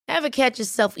Ever catch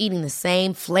yourself eating the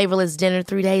same flavorless dinner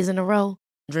 3 days in a row?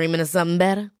 Dreaming of something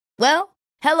better? Well,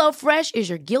 HelloFresh is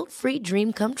your guilt-free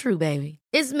dream come true, baby.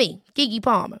 It's me, Keke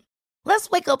Palmer. Let's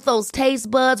wake up those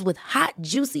taste buds with hot,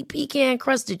 juicy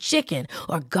pecan-crusted chicken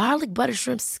or garlic butter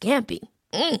shrimp scampi.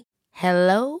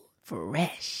 Hello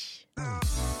Fresh.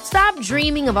 Stop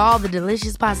dreaming of all the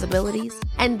delicious possibilities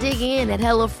and dig in at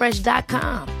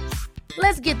HelloFresh.com.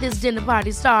 Let's get this dinner party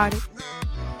started.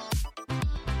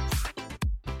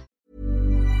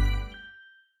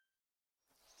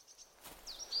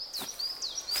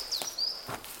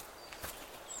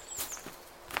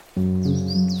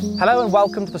 Hello and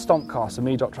welcome to the Stompcast with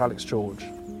me, Dr. Alex George.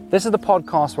 This is the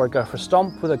podcast where I go for a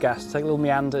stomp with a guest, take a little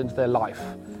meander into their life.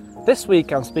 This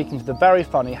week I'm speaking to the very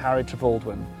funny Harry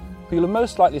Trevaldwyn, who you'll have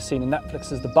most likely seen in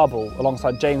Netflix's The Bubble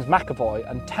alongside James McAvoy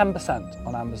and 10%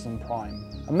 on Amazon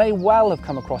Prime, and may well have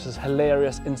come across his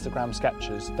hilarious Instagram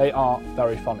sketches. They are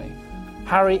very funny.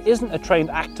 Harry isn't a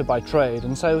trained actor by trade,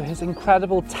 and so his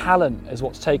incredible talent is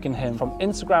what's taken him from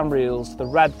Instagram reels to the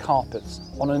red carpets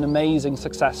on an amazing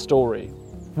success story.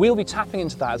 We'll be tapping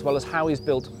into that as well as how he's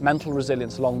built mental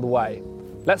resilience along the way.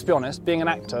 Let's be honest, being an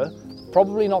actor is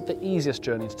probably not the easiest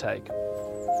journey to take.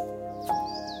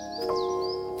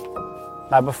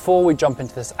 Now, before we jump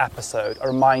into this episode, a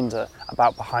reminder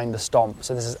about Behind the Stomp.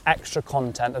 So this is extra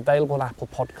content available on Apple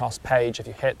Podcast page. If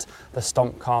you hit the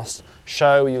Stompcast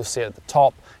show, you'll see it at the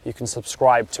top. You can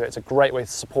subscribe to it. It's a great way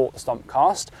to support the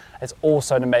Stompcast. It's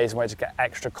also an amazing way to get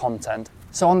extra content.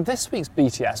 So on this week's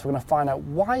BTS, we're going to find out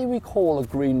why we call a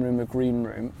green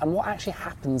room and what actually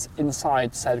happens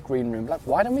inside said green room. Like,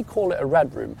 why don't we call it a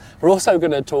red room? We're also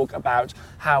going to talk about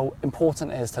how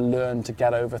important it is to learn to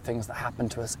get over things that happen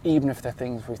to us, even if they're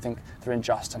things we think they're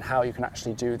unjust, and how you can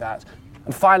actually do that.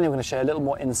 And finally, we're going to share a little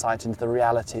more insight into the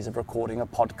realities of recording a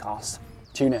podcast.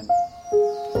 Tune in.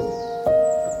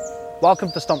 Welcome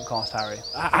to the Stompcast, Harry.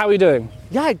 How are you doing?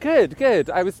 Yeah, good.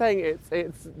 I was saying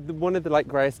it's one of the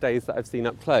rarest days that I've seen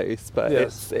up close, but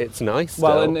yes. it's nice.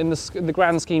 Well, still. in the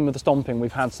grand scheme of the stomping,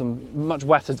 we've had some much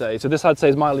wetter days. So this, I'd say,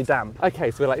 is mildly damp. Okay,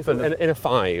 so we're in a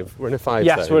 5. We're in a 5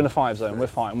 yes, zone. We're in a 5 zone. We're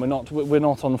fine. We're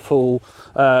not on full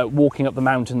walking up the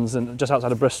mountains and just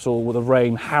outside of Bristol with the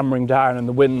rain hammering down and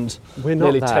the wind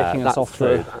nearly taking us off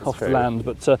the land.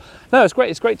 But no, it's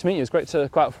great. It's great to meet you. It's great to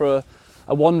go out for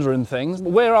a wander and things.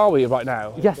 Where are we right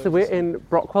now? Yes, so we're in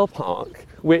Brockwell Park,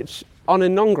 which on a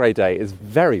non-grey day is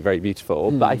very, very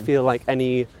beautiful, but I feel like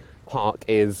any park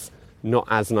is not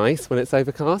as nice when it's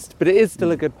overcast, but it is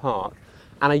still a good park.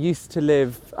 And I used to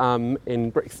live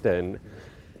in Brixton,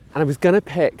 and I was going to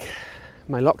pick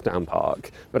my lockdown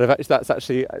park, but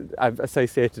I've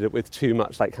associated it with too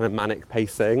much kind of manic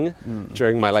pacing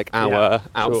during my hour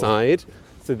outside. Sure.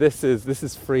 So this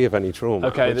is free of any trauma.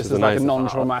 Okay, this is like a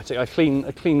non-traumatic, a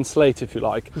clean slate, if you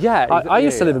like. Yeah, I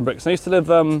used to live in Brixton.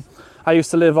 I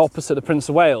used to live opposite the Prince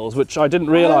of Wales, which I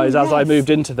didn't realise as I moved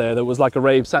into there was like a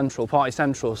rave central, party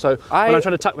central. So when I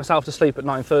tried to tuck myself to sleep at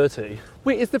 9:30.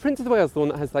 Wait, is the Prince of Wales the one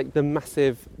that has the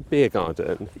massive beer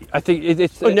garden? I think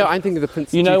it's. Oh no, I'm thinking of the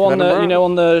Prince.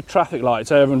 On the traffic lights.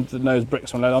 So everyone that knows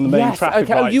Brixton on the main traffic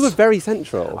lights. Oh, you were very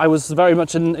central. I was very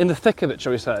much in the thick of it,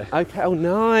 shall we say? Okay, oh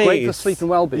nice. Great for sleep and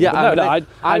well-being. Yeah,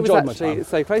 I enjoyed my time. was actually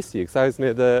so close to you because I was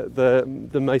near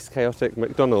the most chaotic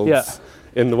McDonald's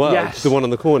in the world. Yes. The one on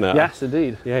the corner. Yes,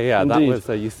 indeed. Yeah. Indeed. That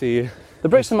was you see. The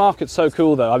Brixton market's so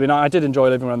cool though. I mean, I did enjoy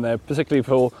living around there, particularly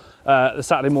for the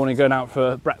Saturday morning going out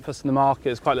for breakfast in the market.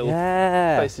 It's quite a little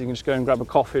place you can just go and grab a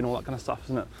coffee and all that kind of stuff,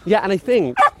 isn't it? Yeah, and I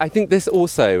think this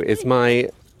also is my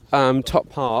top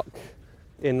park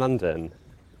in London.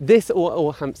 This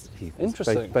or Hampstead Heath.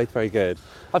 Interesting. Both very good.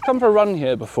 I've come for a run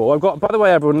here before. By the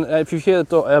way, everyone, if you hear a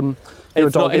dog,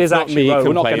 it is actually Rolo.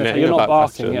 You're not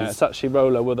barking. Yeah, it's actually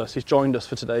Rolo with us. He's joined us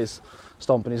for today's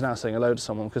stomp, and he's now saying hello to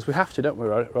someone because we have to, don't we,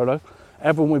 Rolo?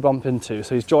 Everyone we bump into,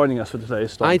 so he's joining us for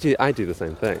today's stomp. I do the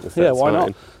same thing. So yeah, why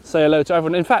not? Say hello to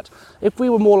everyone. In fact, if we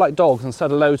were more like dogs and said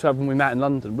hello to everyone we met in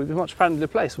London, we'd be a much friendlier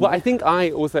place. Well, I think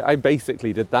I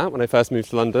basically did that when I first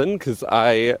moved to London because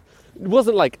I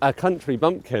wasn't like a country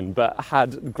bumpkin, but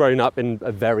had grown up in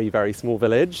a very, very small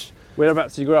village.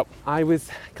 Whereabouts did you grow up? I was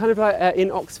kind of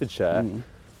in Oxfordshire,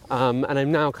 and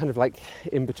I'm now kind of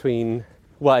in between.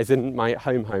 Well, as in my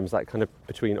home's kind of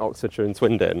between Oxfordshire and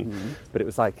Swindon, but it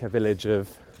was like a village of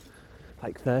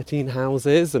 13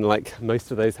 houses, and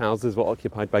most of those houses were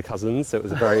occupied by cousins, so it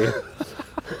was a very,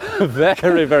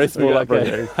 very, very small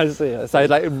upbringing. I see. So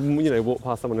I'd walk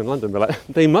past someone in London, but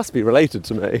they must be related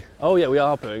to me. Oh yeah, we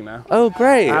are pooing now. Oh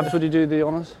great. Abs, would you do the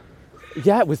honours?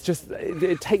 Yeah, it was just,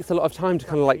 it takes a lot of time to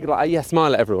kind of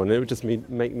smile at everyone, and it would just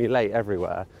make me late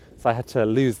everywhere. So I had to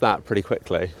lose that pretty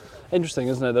quickly. interesting,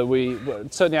 isn't it, that we,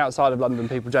 certainly outside of London,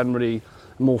 people generally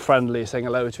are more friendly, saying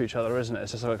hello to each other, isn't it?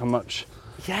 It's just like a much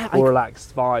more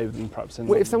relaxed vibe than perhaps in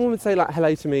London. If someone would say like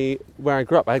hello to me where I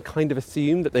grew up, I'd kind of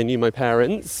assumed that they knew my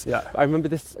parents. Yeah. I remember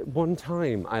this one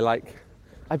time I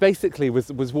basically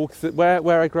was walking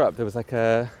where I grew up. There was like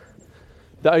the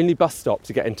only bus stop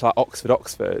to get into like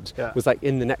Oxford was like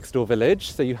in the next door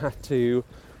village, so you had to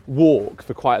walk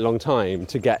for quite a long time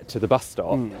to get to the bus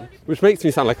stop, which makes me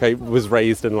sound like I was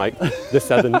raised in like the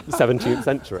 17th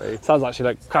century. Sounds actually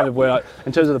like kind of where,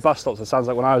 in terms of the bus stops, it sounds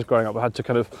like when I was growing up, I had to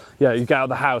kind of, you get out of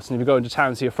the house and if you go into town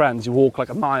and see your friends, you walk like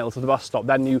a mile to the bus stop,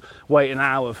 then you wait an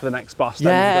hour for the next bus. We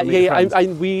had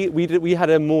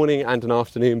a morning and an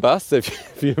afternoon bus, so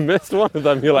if you missed one of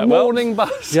them, you're like, morning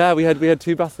bus? Yeah, we had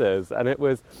two buses, and it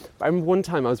was, I remember one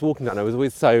time I was walking down, I was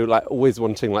always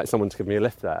wanting like someone to give me a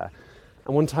lift there.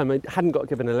 And one time I hadn't got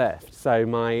given a lift,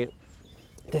 so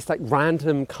this like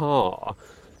random car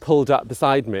pulled up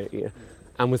beside me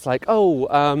and was like, "Oh,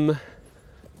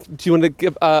 do you want to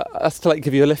give us to like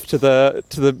give you a lift to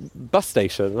the bus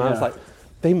station?" And I was like,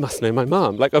 "They must know my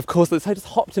mum." Like, of course. So I just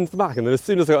hopped into the back, and then as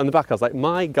soon as I got in the back, I was like,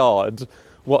 "My God,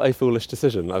 what a foolish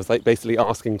decision!" I was like basically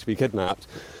asking to be kidnapped,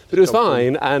 but it was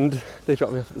fine, and they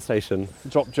dropped me off at the station.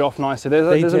 Dropped you off nicely.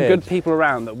 There's some good people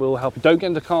around that will help you. Don't get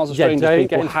into cars with strangers,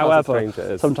 people.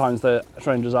 However, sometimes the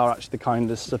strangers are actually the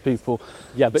kindest of people.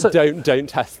 Yeah, but don't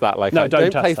test that. Like, no,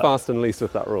 don't play fast and loose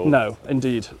with that rule. No,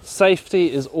 indeed.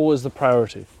 Safety is always the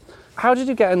priority. How did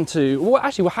you get into? Well,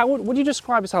 actually, how would you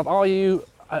describe yourself? Are you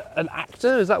an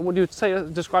actor? Is that what you would say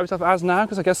describe yourself as now?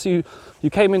 Because I guess you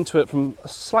came into it from a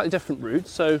slightly different route.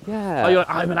 So yeah, are you like,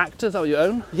 I'm an actor? Is that what you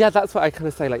own? Yeah, that's what I kind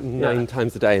of say like 9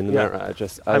 times a day in the mirror.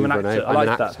 Just I'm an actor.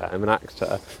 I'm an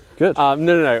actor. Good.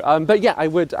 No. But yeah, I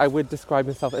would describe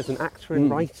myself as an actor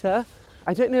and writer.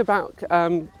 I don't know about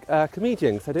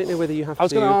comedians. I don't know whether you have. I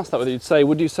was going to ask that whether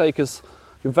would you say because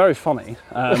you're very funny.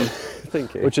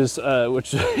 Thank you. Which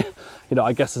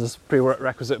I guess is a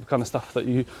prerequisite for kind of stuff that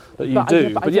you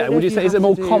do. But yeah, would you say is it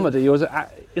more comedy or is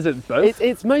it both?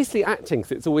 It's mostly acting,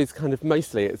 so it's always kind of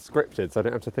it's scripted, so I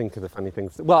don't have to think of the funny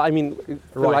things. Well, I mean,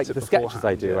 for like the sketches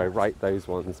I do, I write those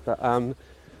ones. But I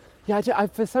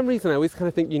for some reason I always kind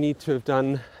of think you need to have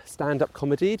done stand-up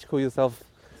comedy to call yourself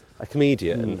a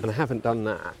comedian, and I haven't done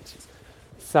that.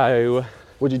 So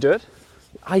would you do it?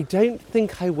 I don't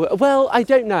think I would. Well, I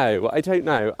don't know.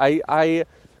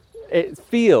 It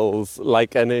feels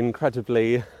like an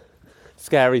incredibly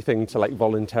scary thing to like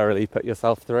voluntarily put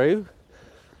yourself through.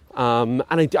 And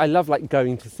I love like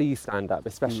going to see stand-up,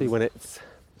 especially when it's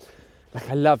like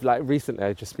recently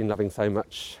I've just been loving so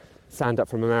much stand-up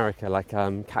from America. Like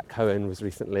Kat Cohen was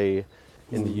recently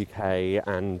in the UK,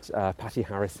 and Patty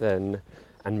Harrison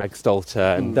and Meg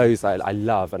Stalter, and those I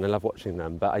love, and I love watching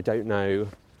them. But I don't know.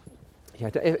 Yeah,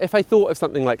 if I thought of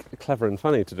something like clever and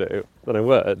funny to do, then I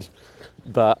would.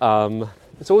 But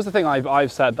it's always the thing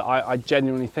I've said that I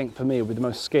genuinely think for me would be the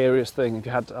most scariest thing if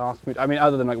you had to ask me. I mean,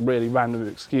 other than like really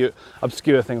random,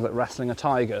 obscure things like wrestling a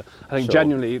tiger, I think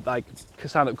genuinely like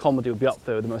stand-up comedy would be up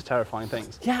there with the most terrifying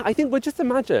things. Yeah, I think, well, just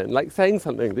imagine like saying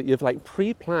something that you've like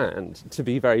pre-planned to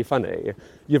be very funny.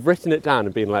 You've written it down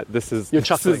and been like, this is going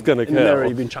to kill. In the mirror,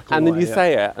 you've been chuckling and then you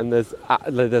say it, and there's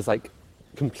like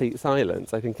complete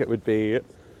silence. I think it would be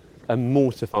a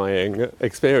mortifying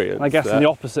experience. And I guess on the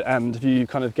opposite end, if you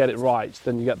kind of get it right,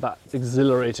 then you get that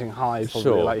exhilarating high,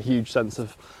 probably like a huge sense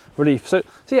of relief. So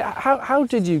yeah, how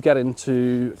did you get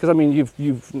into? Because I mean,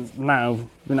 you've now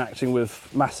been acting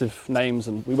with massive names,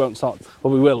 and we won't start.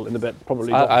 Well, we will in a bit,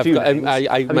 probably. I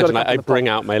imagine I bring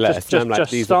out my list. Just, and I'm like,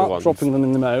 these start are the ones. dropping them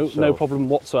in the no problem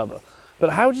whatsoever. But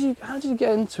how did you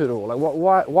get into it all? Like,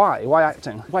 why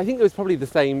acting? Well, I think it was probably the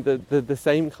same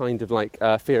kind of like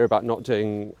fear about not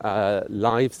doing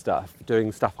live stuff.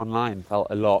 Doing stuff online felt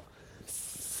a lot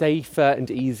safer and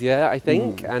easier, I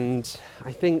think. And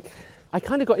I think I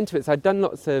kind of got into it. So I'd done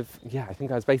lots of I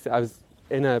think I was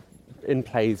in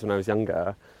plays when I was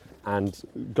younger, and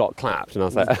got clapped, and I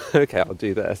was like, okay, I'll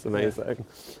do this. Amazing.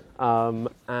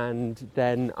 And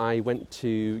then I went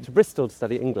to Bristol to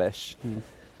study English.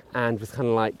 And was kind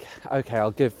of like, okay,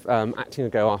 I'll give acting a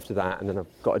go after that, and then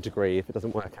I've got a degree if it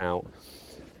doesn't work out.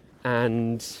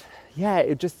 And yeah,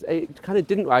 it kind of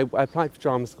didn't. I applied for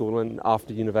drama school and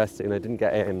after university, and I didn't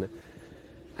get in.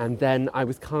 And then I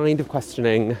was kind of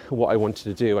questioning what I wanted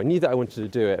to do. I knew that I wanted to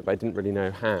do it, but I didn't really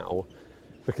know how,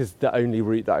 because the only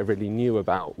route that I really knew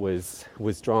about was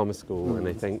drama school, and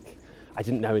I think I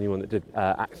didn't know anyone that did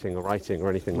acting or writing or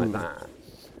anything like that.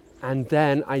 And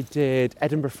then I did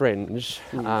Edinburgh Fringe.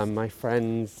 My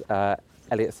friends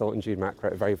Elliot Salt and Jude Mack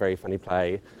wrote a very, very funny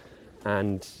play,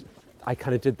 and I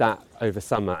kind of did that over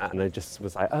summer, and I just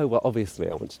was like, oh, well, obviously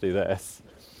I want to do this.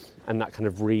 And that kind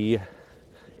of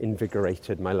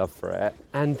reinvigorated my love for it.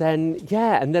 And then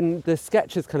the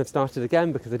sketches kind of started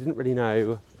again because I didn't really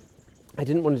know, I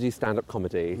didn't want to do stand-up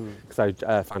comedy because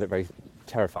I found it very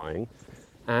terrifying.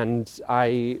 And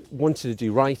I wanted to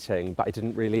do writing, but I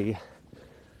didn't really,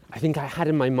 I think I had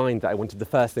in my mind that I wanted the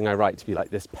first thing I write to be like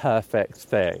this perfect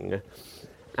thing.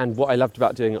 And what I loved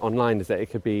about doing it online is that it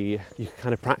could be, you could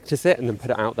kind of practice it and then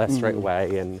put it out there straight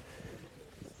away, and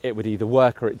it would either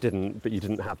work or it didn't, but you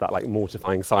didn't have that like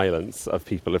mortifying silence of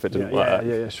people if it didn't work.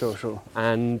 Yeah, sure.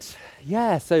 And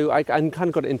yeah, so I kind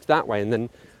of got into that way. And then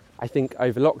I think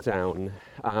over lockdown,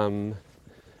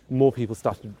 more people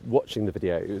started watching the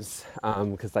videos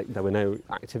because like there were no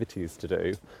activities to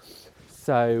do.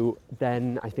 So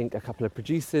then I think a couple of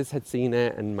producers had seen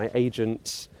it, and my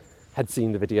agent had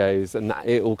seen the videos, and that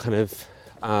it all kind of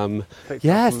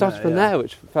started from there,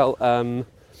 which felt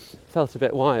a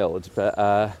bit wild. But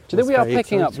do you think we are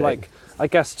picking exciting. up, like, I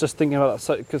guess just thinking about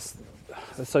that, because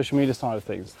the social media side of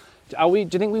things, do you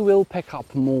think we will pick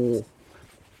up more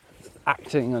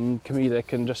acting and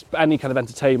comedic and just any kind of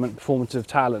entertainment, performative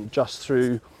talent just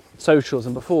through socials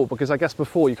and before? Because I guess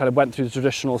before you kind of went through the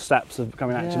traditional steps of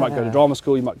becoming an actor. You might go to drama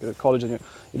school, you might go to college and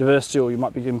university, or you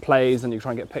might be in plays and you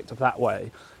try and get picked up that way.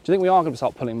 Do you think we are going to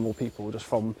start pulling more people just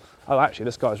from, oh, actually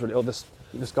this guy's really, or this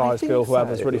guy's girl,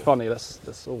 whoever's really funny, let's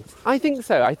all... I think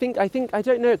so. I think I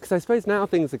don't know, because I suppose now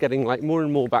things are getting like more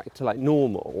and more back to like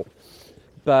normal,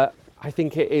 but I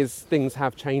think things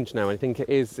have changed now. I think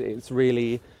it's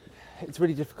really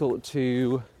difficult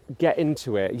to get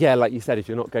into it. Yeah, like you said, if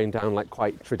you're not going down like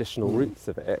quite traditional routes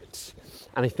of it.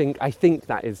 And I think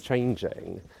that is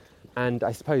changing. And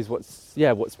I suppose what's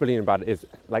brilliant about it is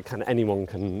like kind of anyone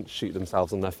can shoot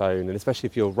themselves on their phone, and especially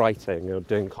if you're writing or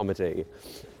doing comedy,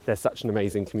 there's such an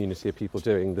amazing community of people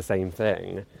doing the same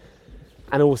thing.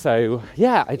 And also,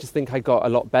 I just think I got a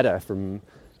lot better from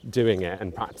doing it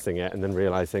and practicing it, and then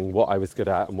realising what I was good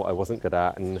at and what I wasn't good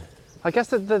at. And I guess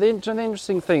the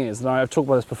interesting thing is, and I've talked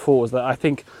about this before, is that I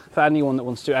think for anyone that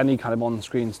wants to do any kind of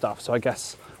on-screen stuff, so I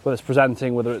guess whether it's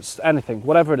presenting, whether it's anything,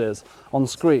 whatever it is, on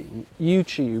screen,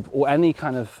 YouTube or any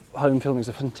kind of home filming is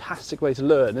a fantastic way to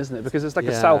learn, isn't it? Because it's like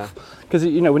because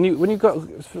when you go,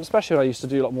 especially when I used to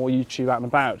do a lot more YouTube out and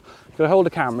about, you've got to hold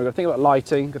a camera, you've got to think about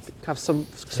lighting, you've got to have some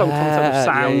concept of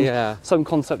sound, some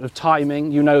concept of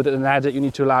timing. You know that in an edit you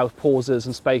need to allow pauses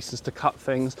and spaces to cut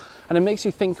things, and it makes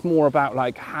you think more about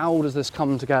like, how does this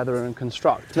come together and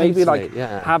construct? Maybe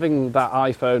having that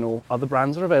iPhone, or other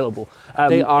brands are available,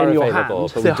 they are in your available,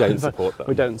 hand. but we don't support them.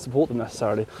 We don't support them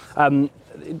necessarily.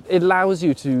 It allows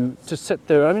you to sit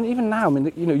there. I mean, even now,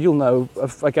 you'll know,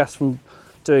 I guess, from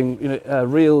doing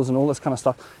reels and all this kind of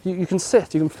stuff. You can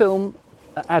film,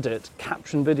 edit,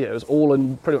 caption videos all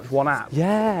in pretty much one app.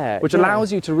 Which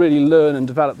allows you to really learn and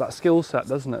develop that skill set,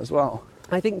 doesn't it, as well?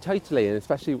 I think totally, and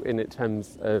especially in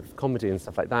terms of comedy and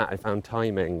stuff like that, I found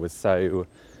timing was so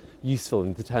useful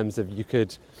in the terms of you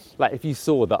could, like, if you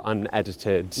saw the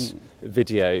unedited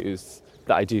videos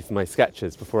that I do for my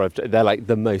sketches they're like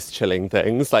the most chilling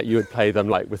things. Like you would play them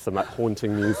like with some like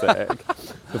haunting music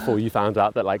before you found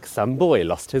out that like some boy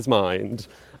lost his mind,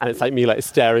 and it's like me like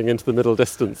staring into the middle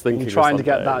distance thinking trying to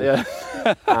get that,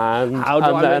 and how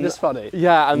do I make this funny?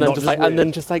 And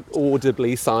then just like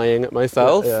audibly sighing at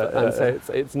myself. So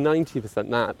it's 90%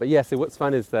 that. But so what's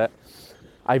fun is that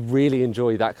I really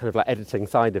enjoy that kind of like editing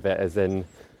side of it, as in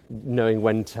knowing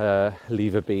when to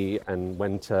leave a beat and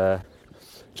when to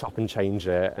chop and change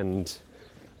it.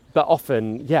 But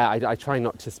often, I try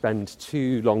not to spend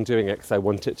too long doing it because I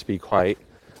want it to be quite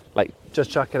like, just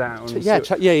chuck it out.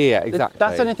 Exactly.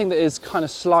 That's anything that is kind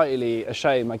of slightly a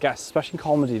shame, I guess, especially in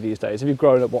comedy these days. If you've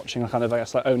grown up watching kind of, I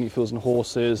guess, like Only Fools and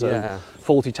Horses and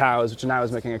Fawlty Towers, which now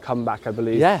is making a comeback, I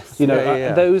believe.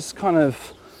 Those kind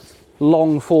of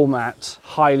long format,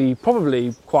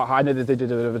 probably quite high. I know that they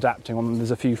did a bit of adapting on them.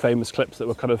 There's a few famous clips that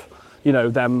were kind of,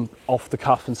 them off the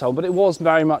cuff and so on, but it was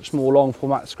very much more long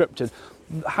format scripted.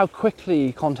 How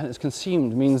quickly content is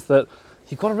consumed means that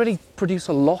you've got to really produce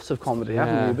a lot of comedy,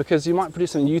 haven't you? Because you might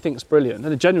produce something you think is brilliant,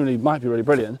 and it genuinely might be really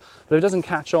brilliant, but if it doesn't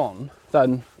catch on,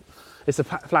 then it's a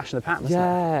flash in the pan, isn't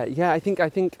it?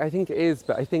 I think it is,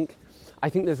 but I think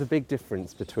there's a big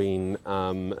difference between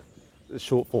the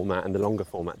short format and the longer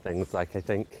format things. Like, I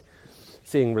think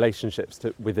seeing relationships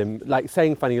within, like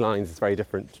saying funny lines is very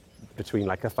different between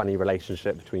like a funny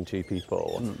relationship between two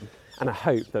people. And I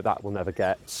hope that will never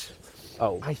get...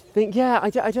 I think, I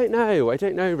don't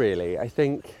know really. I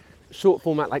think short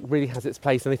format like really has its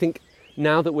place, and I think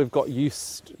now that we've got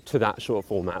used to that short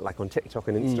format, like on TikTok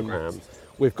and Instagram,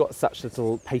 we've got such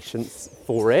little patience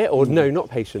for it, or no, not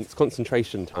patience,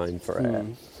 concentration time for it.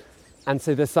 And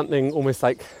so there's something almost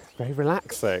like very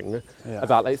relaxing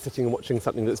about like sitting and watching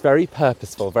something that's very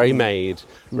purposeful, very made,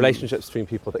 relationships between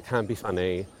people that can be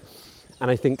funny.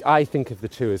 And I think of the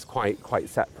two as quite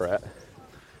separate.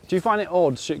 Do you find it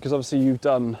odd, because obviously you've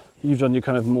done your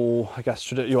kind of more, I guess,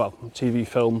 TV,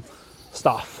 film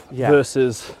stuff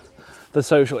versus the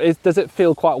social. Does it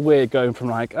feel quite weird going from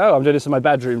like, oh, I'm doing this in my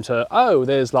bedroom to, oh,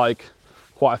 there's like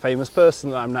quite a famous person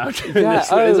that I'm now doing this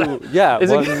with?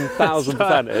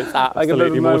 1,000%. It's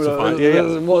absolutely mortifying.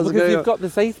 Because you've got the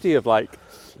safety of like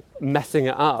messing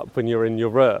it up when you're in your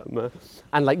room,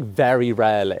 and like very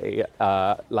rarely,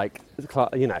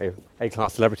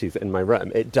 A-class celebrities in my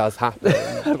room. It does happen.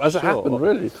 Has it happened,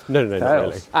 really? No, not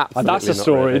really. Absolutely, that's a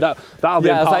story. Really. That'll be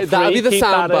in part 3. That'll be the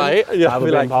soundbite. That'll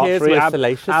be like, here's my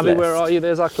salacious Abby, list. where are you?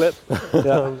 There's our clip.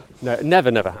 No,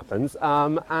 never happens.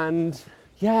 And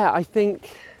yeah, I think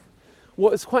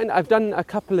I've done a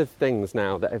couple of things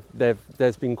now that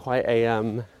there's been quite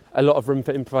a lot of room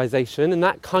for improvisation, and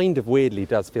that kind of weirdly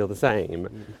does feel the same,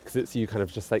 because it's you kind of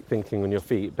just like thinking on your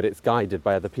feet, but it's guided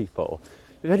by other people.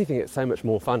 If anything, it's so much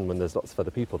more fun when there's lots of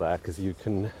other people there, because you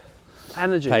can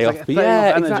play off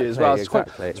energy as well.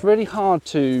 It's really hard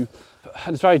to.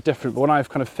 It's very different. But when I've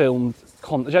kind of filmed,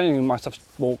 generally my stuff's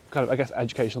more kind of, I guess,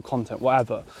 educational content,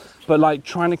 whatever. But like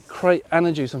trying to create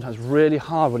energy is sometimes really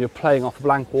hard when you're playing off a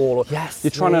blank wall, or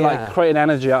you're trying to like create an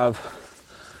energy out of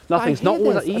nothing. It's not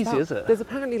always that easy, is it? There's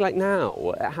apparently like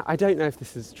now, I don't know if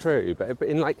this is true, but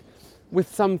in like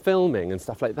with some filming and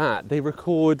stuff like that, they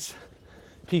record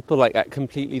people like at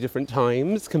completely different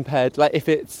times compared, like if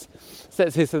it's, so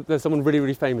there's someone really,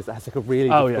 really famous that has like a really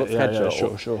difficult schedule.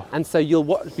 Yeah, sure. And so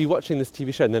you'll be watching this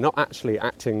TV show and they're not actually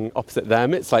acting opposite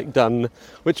them. It's like done,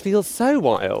 which feels so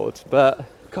wild, but...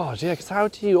 God, yeah, because how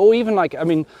do you, or even like, I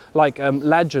mean, like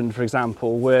Legend, for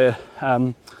example, where,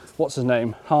 what's his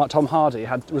name? Tom Hardy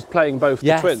was playing both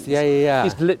the twins. Yeah.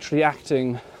 He's literally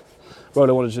acting, well,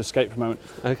 I wanted to escape for a moment.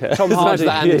 Okay. Tom Hardy,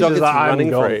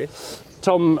 running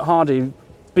Tom Hardy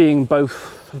being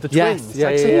both of the twins.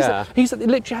 He's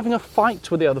literally having a fight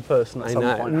with the other person at some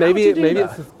point. Maybe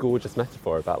it's this gorgeous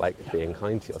metaphor about like being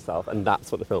kind to yourself, and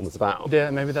that's what the film is about. Yeah,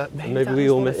 maybe we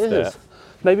all missed it.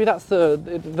 Maybe that's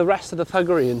the rest of the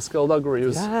thuggery in Skullduggery.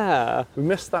 We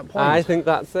missed that point. I think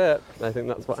that's it. I think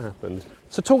that's what happened.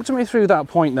 So talk to me through that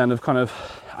point then of kind of,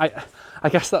 I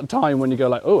guess that time when you go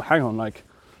like, oh, hang on, like,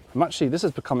 this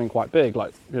is becoming quite big,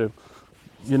 like, you know,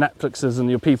 your Netflixes and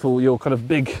your people, your kind of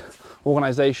big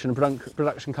organisation,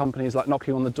 production companies like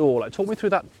knocking on the door. Like, talk me through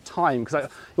that time, because I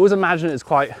always imagine it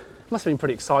must have been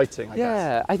pretty exciting, I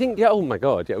guess. I think, oh my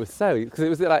God, it was because it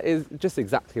was just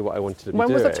exactly what I wanted to be doing.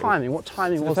 When was the timing? What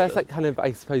timing was it? The first, like, kind of,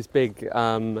 I suppose, big,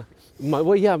 kind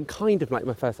of like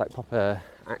my first, like, proper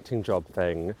acting job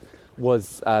thing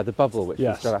was The Bubble, which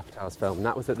was Joe Apatow's film. And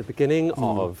that was at the beginning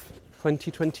of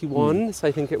 2021, so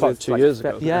I think it was... 2 years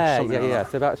ago.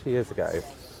 So about 2 years ago.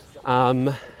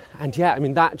 And yeah, I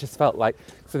mean, that just felt like...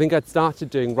 So I think I'd started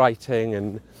doing writing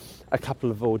and a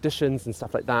couple of auditions and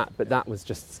stuff like that, but that was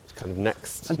just kind of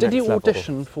next. And did you level.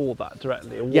 Audition for that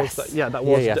directly? Or yes. That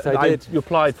was. Yeah. So I did. You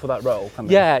applied for that role.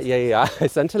 Yeah. I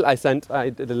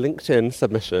did a LinkedIn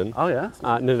submission. Oh yeah.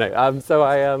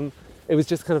 No. It was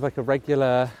just kind of like a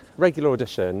regular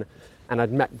audition, and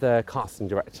I'd met the casting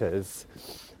directors,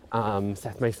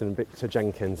 Seth Mason and Victor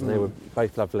Jenkins, and they were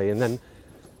both lovely. And then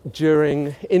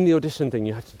in the audition thing,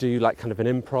 you had to do like kind of an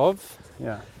improv.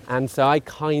 Yeah. And so I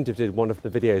kind of did one of the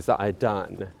videos that I'd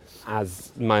done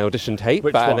as my audition tape.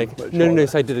 Which one? No,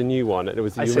 so I did a new one. It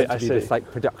was meant to be this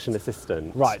like production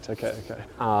assistant. Right, okay.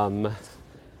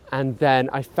 And then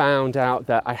I found out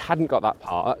that I hadn't got that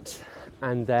part,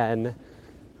 and then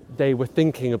they were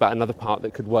thinking about another part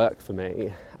that could work for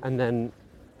me. And then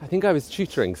I think I was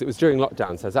tutoring, because it was during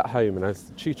lockdown, so I was at home and I was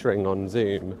tutoring on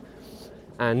Zoom.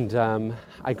 And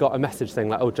I got a message saying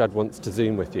like, oh, Judd wants to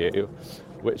Zoom with you,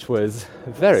 which was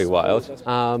very wild. So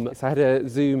I had a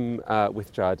Zoom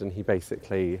with Judd, and he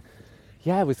basically,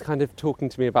 was kind of talking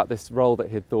to me about this role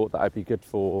that he'd thought that I'd be good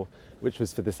for, which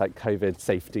was for this like COVID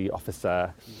safety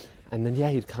officer. And then,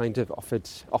 he'd kind of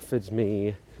offered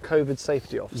me... COVID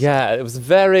safety officer? Yeah, it was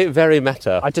very, very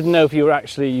meta. I didn't know if you were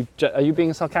actually... Are you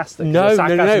being sarcastic? No.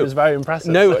 Sarcasm was very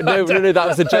impressive. No,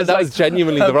 that was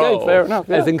genuinely the role. Fair enough,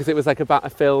 yeah. I think because it was like about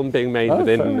a film being made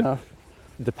within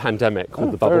the pandemic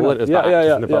called The Bubble. And it was about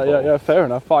actors in a bubble. Yeah, fair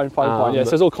enough. Fine. Yeah,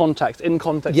 so there's all context, in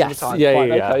context yes, of the time.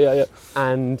 Yeah.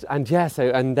 And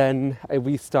then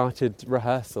we started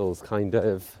rehearsals kind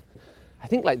of, I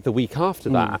think like the week after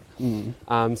that.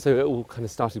 So it all kind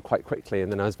of started quite quickly,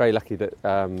 and then I was very lucky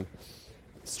that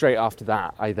straight after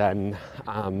that I then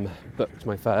booked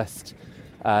my first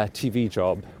TV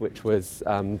job, which was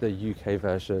the UK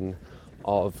version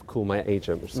of Call My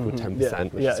Agent, which is called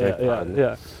 10%, which is so fun.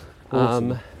 Yeah.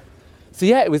 Awesome. So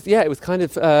it was kind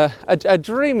of a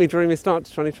dreamy start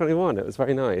to 2021. It was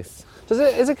very nice.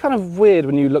 Is it kind of weird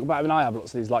when you look back? I mean, I have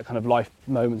lots of these like kind of life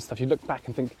moments stuff. You look back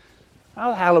and think, how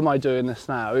the hell am I doing this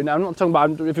now? You know, I'm not talking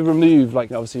about if you remove,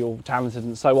 like, obviously you're talented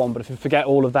and so on, but if you forget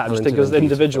all of that and just think as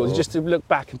individuals, you just look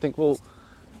back and think, well,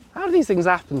 how do these things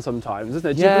happen sometimes,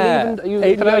 isn't it? Do you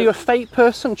believe in, are you a fate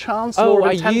person, chance, law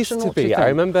of intention? I used to be. I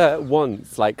remember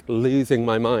once, like, losing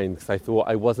my mind because I thought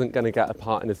I wasn't going to get a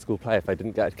part in a school play if I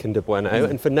didn't get a Kinder Bueno.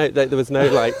 And there was no,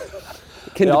 like...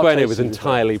 Kinder Bueno was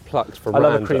entirely plucked from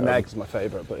random. I love the cream eggs, is my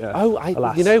favourite, but yeah.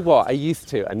 Oh, you know what? I used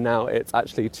to, and now it's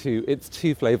actually too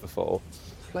flavourful.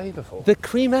 Flavourful? The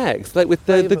cream eggs, like with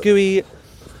the gooey...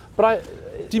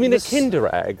 Do you mean a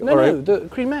Kinder egg? No, the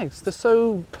cream eggs. They're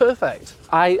so perfect.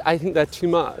 I think they're too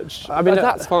much. I mean,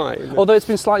 that's fine. Although it's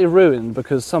been slightly ruined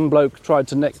because some bloke tried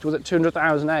to nick, was it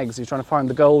 200,000 eggs? He's trying to find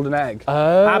the golden egg.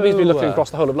 Oh. Abby's been looking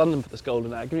across the whole of London for this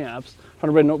golden egg. Give me Abs.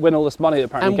 Trying to win all this money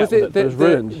apparently. And it was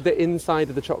ruined. The inside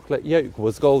of the chocolate yolk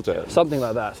was golden? Something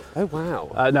like that. Oh,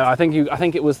 wow. No, I think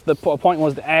it was, the point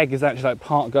was the egg is actually like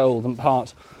part gold and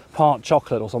part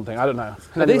chocolate or something. I don't know.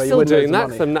 Are they still doing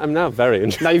that? I'm now very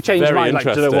interested. Now you've changed your mind. Like,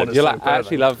 do you know what? I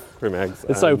actually love cream eggs.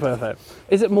 It's so perfect.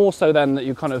 Is it more so then that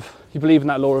you believe in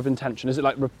that law of intention? Is it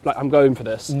like I'm going for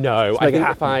this? No, I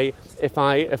think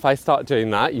if I start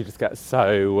doing that, you just get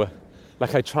so.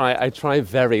 Like I try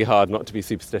very hard not to be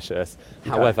superstitious. Okay.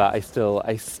 However, I still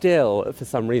for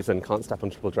some reason can't step on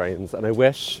triple drains, and I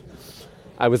wish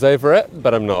I was over it,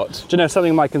 but I'm not. Do you know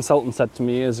something my consultant said to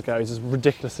me years ago? He's this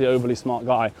ridiculously overly smart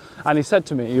guy, and he said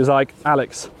to me, he was like,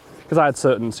 Alex, because I had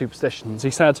certain superstitions.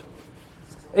 He said,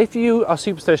 if you are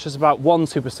superstitious about one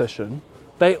superstition,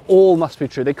 they all must be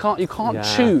true. You can't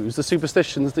choose the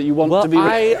superstitions that you want to be.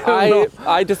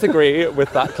 I disagree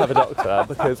with that clever doctor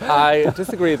because I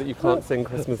disagree that you can't sing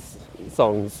Christmas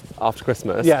songs after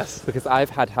Christmas. Yes. Because I've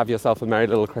had "Have Yourself a Merry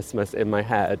Little Christmas" in my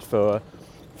head for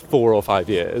 4 or 5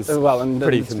 years. Well, and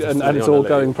it's all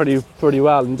going pretty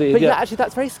well indeed. But actually,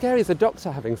 that's very scary as a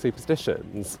doctor having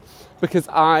superstitions, because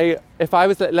if I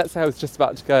was, let's say, I was just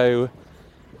about to go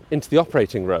into the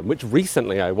operating room, which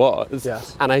recently I was,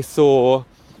 and I saw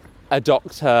a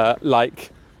doctor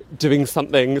like doing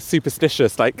something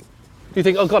superstitious, like. You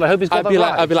think, oh God, I hope he's got that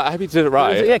right. I'd be like, I hope he did it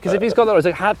right. Yeah, because if he's got that right,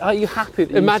 it's like, are you happy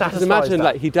that imagine that?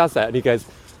 like he does that and he goes,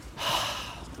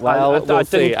 well, we'll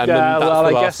see, and then that's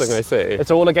the last thing I see.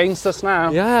 It's all against us now.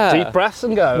 Yeah. Deep breaths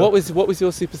and go. What was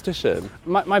your superstition?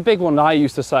 My big one I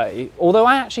used to say, although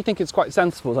I actually think it's quite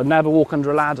sensible, is I'd never walk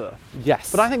under a ladder. Yes.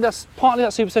 But I think that's partly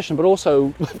that superstition, but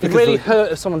also it really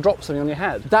hurt if someone drops something on your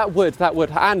head. That would,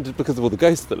 and because of all the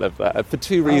ghosts that live there. For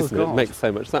two reasons, it makes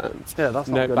so much sense. Yeah, that's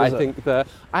not good, but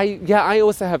I think I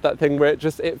also have that thing where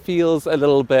it feels a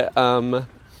little bit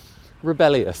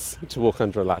rebellious to walk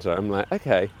under a ladder. I'm like,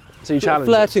 okay. So you challenge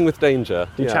flirting with danger.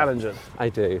 You challenge it. I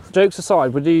do. Jokes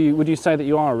aside, would you say that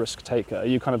you are a risk taker? Are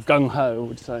you kind of gung ho?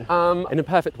 Would you say? In a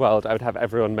perfect world, I would have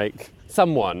everyone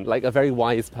someone like a very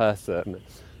wise person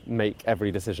make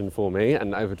every decision for me,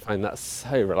 and I would find that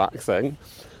so relaxing.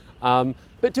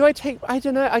 But do I take? I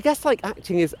don't know. I guess like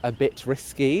acting is a bit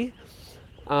risky.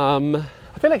 I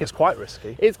feel like it's quite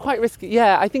risky. It's quite risky.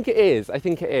 Yeah, I think it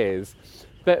is.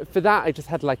 But for that, I just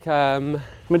had like. I mean,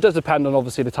 it does depend on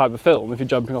obviously the type of film if you're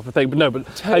jumping off a thing. But no, but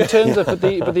in terms of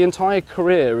the entire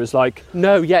career is like.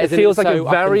 No, yeah, it feels like so you're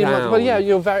very much. But yeah,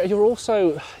 you're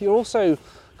also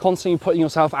constantly putting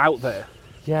yourself out there.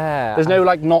 Yeah. There's no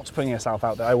like not putting yourself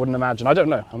out there. I wouldn't imagine. I don't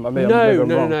know.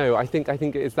 No. I think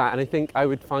it is that, and I think I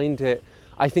would find it.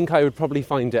 I think I would probably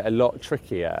find it a lot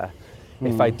trickier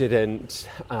if I didn't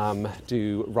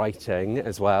do writing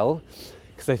as well.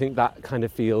 Because I think that kind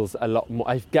of feels a lot more,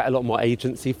 I get a lot more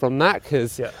agency from that,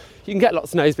 because you can get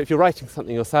lots of no's, but if you're writing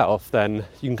something yourself, then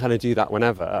you can kind of do that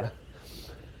whenever.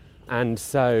 And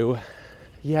so,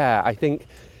 I think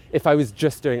if I was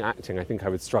just doing acting, I think I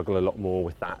would struggle a lot more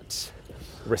with that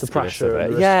risk. The pressure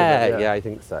of it. Yeah, I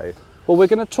think so. Well, we're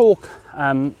going to talk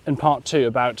in part 2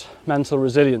 about mental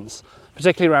resilience,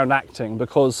 particularly around acting,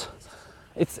 because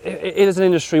it is an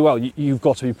industry, you've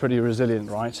got to be pretty resilient,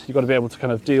 right? You've got to be able to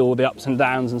kind of deal with the ups and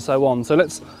downs and so on. So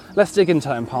let's dig into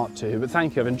that in part 2. But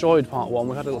thank you, I've enjoyed part 1.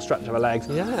 We've had a little stretch of our legs.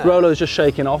 Yeah. Rolo's just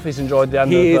shaking off, he's enjoyed the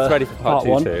end He's of ready for part 2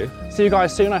 1. too. See you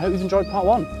guys soon, I hope you've enjoyed part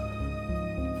 1.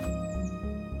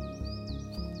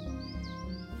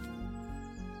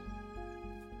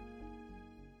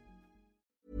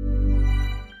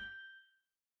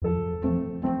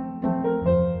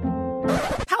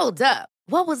 Hold up.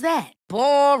 What was that?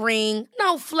 Boring.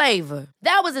 No flavor.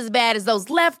 That was as bad as those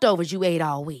leftovers you ate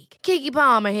all week. Keke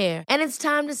Palmer here, and it's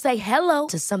time to say hello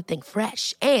to something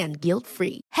fresh and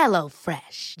guilt-free. Hello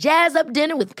Fresh. Jazz up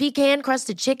dinner with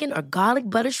pecan-crusted chicken or garlic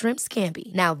butter shrimp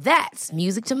scampi. Now that's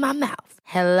music to my mouth.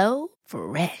 Hello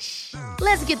Fresh.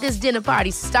 Let's get this dinner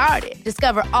party started.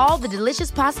 Discover all the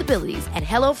delicious possibilities at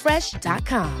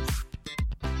hellofresh.com.